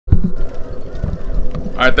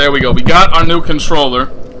Alright, there we go. We got our new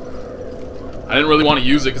controller. I didn't really want to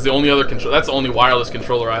use it because the only other controller, that's the only wireless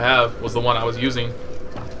controller I have, was the one I was using.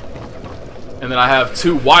 And then I have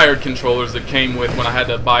 2 wired controllers that came with when I had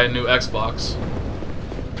to buy a new Xbox.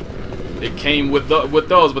 It came with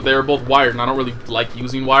those, but they were both wired, and I don't really like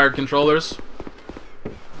using wired controllers.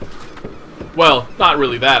 Well, not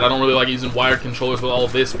really that. I don't really like using wired controllers with all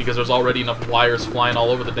this because there's already enough wires flying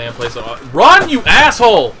all over the damn place. Run, you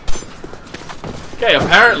asshole! Okay,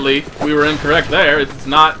 apparently we were incorrect there. It's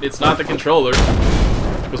not the controller,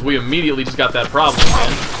 because we immediately just got that problem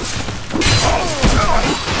again.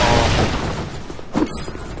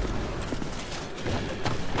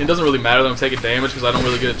 It doesn't really matter that I'm taking damage because I don't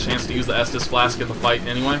really get a chance to use the Estus Flask in the fight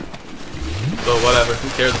anyway. So whatever. Who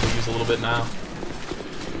cares if we use a little bit now?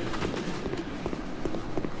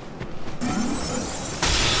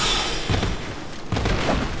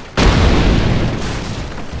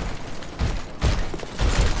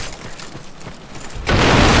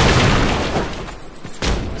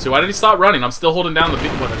 See, why did he stop running? I'm still holding down the B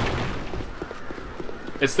button.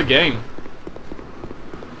 It's the game.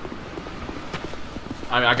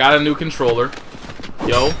 I mean, I got a new controller.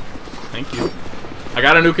 Yo, thank you. I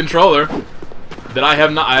got a new controller that I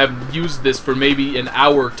have used this for maybe an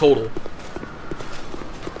hour total.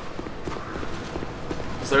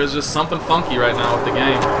 So there's just something funky right now with the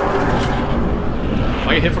game. If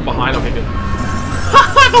I get hit from behind, okay, good.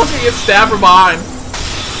 Don't you get stabbed from behind.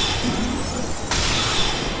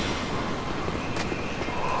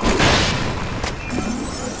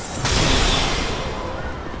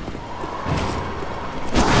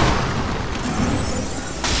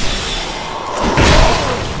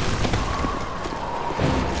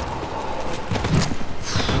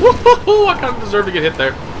 Woohoo! I kind of deserve to get hit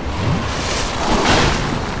there.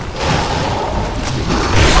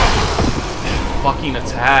 Fucking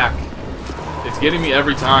attack. It's getting me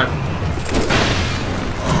every time.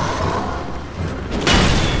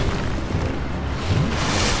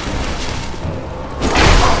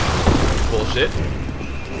 Bullshit.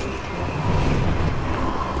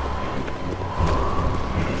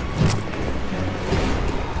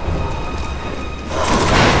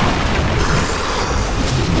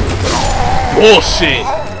 Bullshit!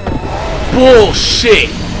 Bullshit!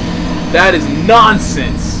 That is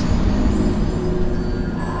nonsense!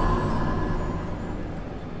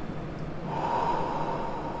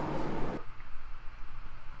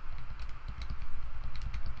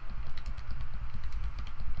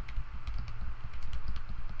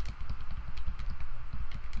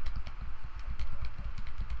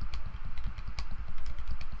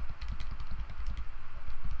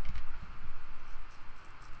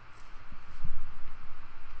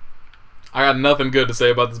 I got nothing good to say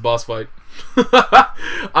about this boss fight.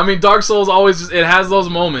 I mean, Dark Souls always just, it has those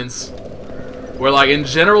moments where, like, in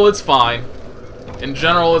general it's fine. In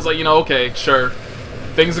general it's like, you know, okay, sure,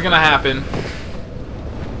 things are gonna happen.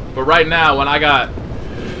 But right now, when I got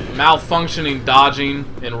malfunctioning dodging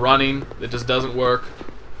and running that just doesn't work,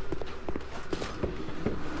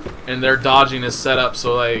 and their dodging is set up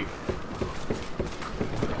so, like,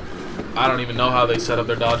 I don't even know how they set up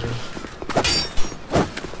their dodging.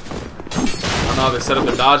 I don't know how they set up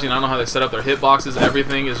their dodging, I don't know how they set up their hitboxes,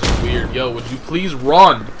 everything is just weird. Yo, would you please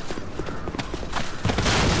run?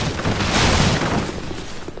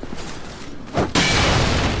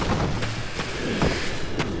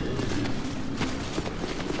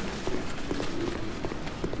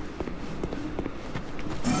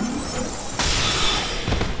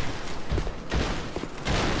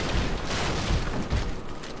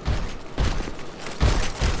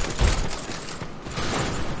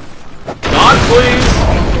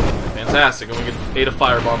 Fantastic, and we get ate a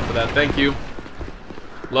firebomb for that. Thank you.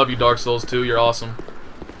 Love you, Dark Souls 2. You're awesome.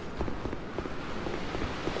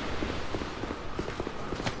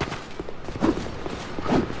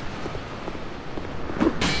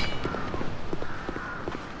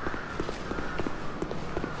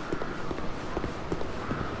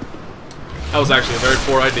 That was actually a very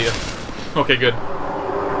poor idea. Okay, good.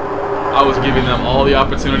 I was giving them all the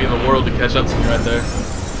opportunity in the world to catch up to me right there.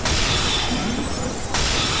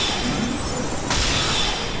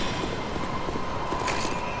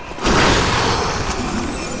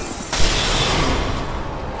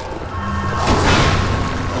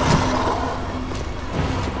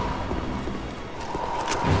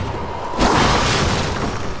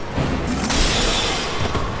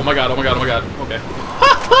 Oh my god, oh my god, oh my god. Okay.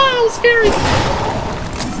 Ha ha! That was scary!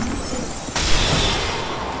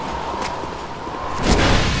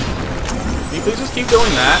 Can you please just keep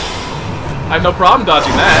doing that? I have no problem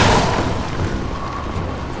dodging that.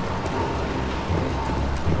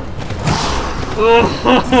 See,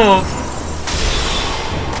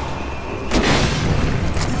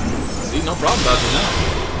 no problem about you now.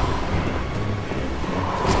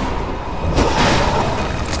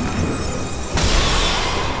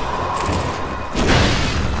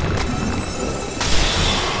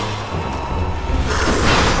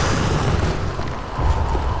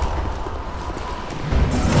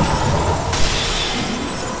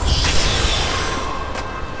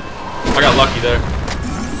 I got lucky there.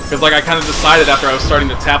 Because like I kind of decided after I was starting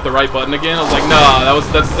to tap the right button again, I was like, nah,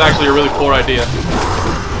 that's actually a really poor idea.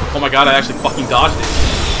 Oh my god, I actually fucking dodged it.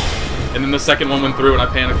 And then the second one went through and I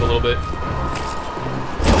panicked a little bit.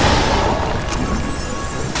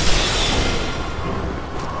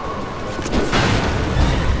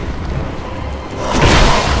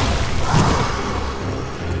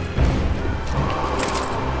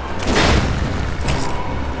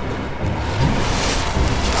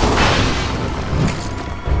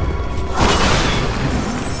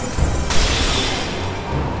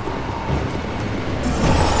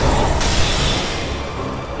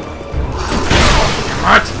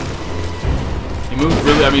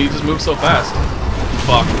 I mean, he just moves so fast.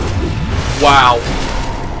 Fuck. Wow.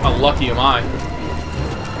 How lucky am I?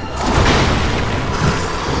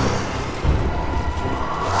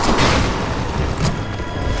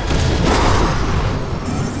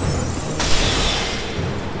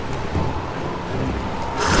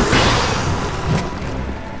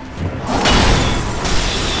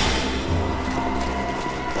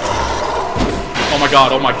 Oh my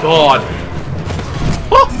god, oh my god.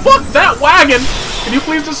 Oh, fuck that wagon! Can you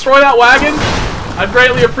please destroy that wagon? I'd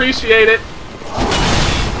greatly appreciate it. Oh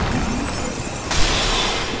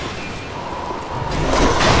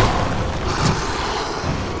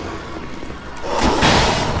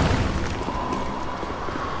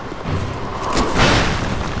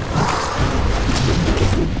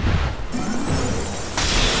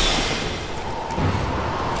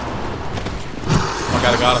my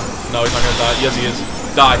god, I got him. No, he's not gonna die. Yes, he is.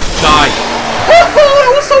 Die. Die.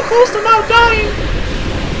 I was so close to not dying.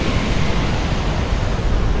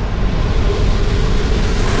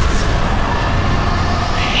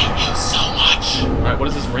 Alright, what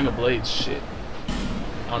is this Ring of Blades shit?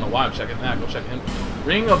 I don't know why I'm checking that. Go check him.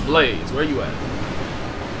 Ring of Blades, where you at?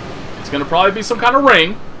 It's gonna probably be some kind of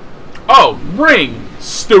ring. Oh, ring!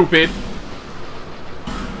 Stupid!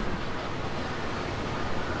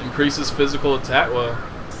 Increases physical attack. Well,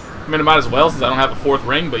 I mean, it might as well since I don't have a fourth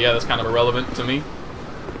ring, but yeah, that's kind of irrelevant to me.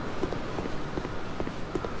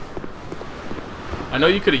 I know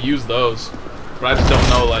you could have used those, but I just don't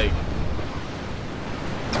know, like...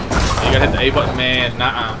 You gotta hit the A button, man.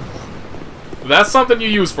 Nuh-uh. That's something you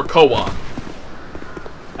use for co-op.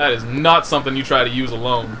 That is not something you try to use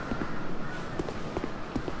alone.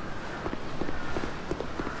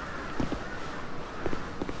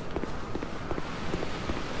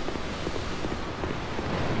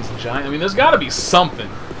 These giant. I mean, there's gotta be something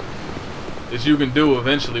that you can do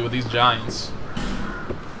eventually with these giants.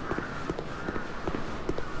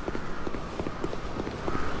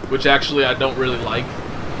 Which actually I don't really like.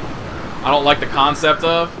 I don't like the concept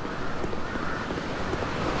of.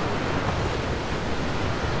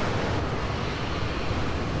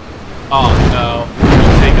 Oh no.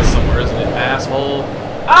 It'll take us somewhere, isn't it, asshole?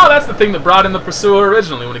 Oh, that's the thing that brought in the Pursuer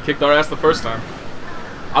originally when he kicked our ass the first time.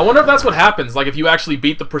 I wonder if that's what happens. Like if you actually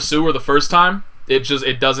beat the Pursuer the first time,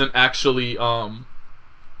 it doesn't actually, you don't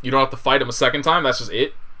have to fight him a second time, that's just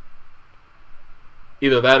it.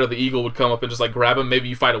 Either that or the eagle would come up and just like grab him. Maybe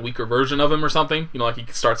you fight a weaker version of him or something. You know, like he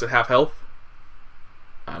starts at half health.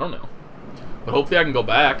 I don't know. But hopefully I can go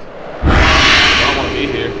back. I don't want to be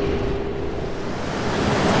here.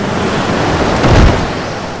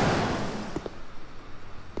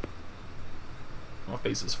 My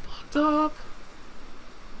face is fucked up.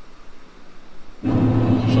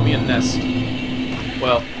 Show me a nest.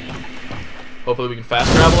 Well, hopefully we can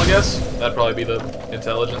fast travel, I guess. That'd probably be the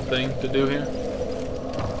intelligent thing to do here.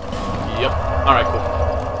 Yep. Alright, cool.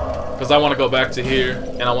 Because I want to go back to here,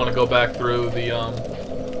 and I want to go back through the,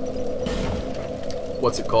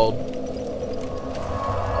 what's it called?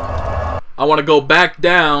 I want to go back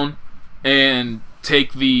down and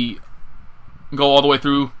take the... Go all the way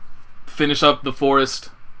through, finish up the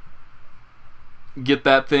forest, get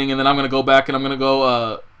that thing, and then I'm going to go back and I'm going to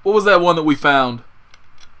go, what was that one that we found?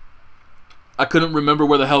 I couldn't remember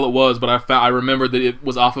where the hell it was, but I remembered that it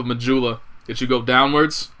was off of Majula. That you go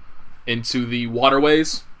downwards into the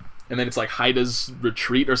waterways, and then it's like Haida's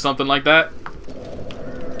retreat or something like that.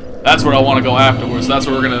 That's where I want to go afterwards. That's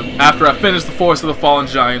where we're gonna, after I finish the Forest of the Fallen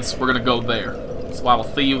Giants, we're gonna go there. So I will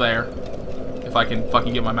see you there. If I can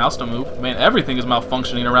fucking get my mouse to move. Man, everything is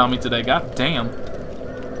malfunctioning around me today. God damn.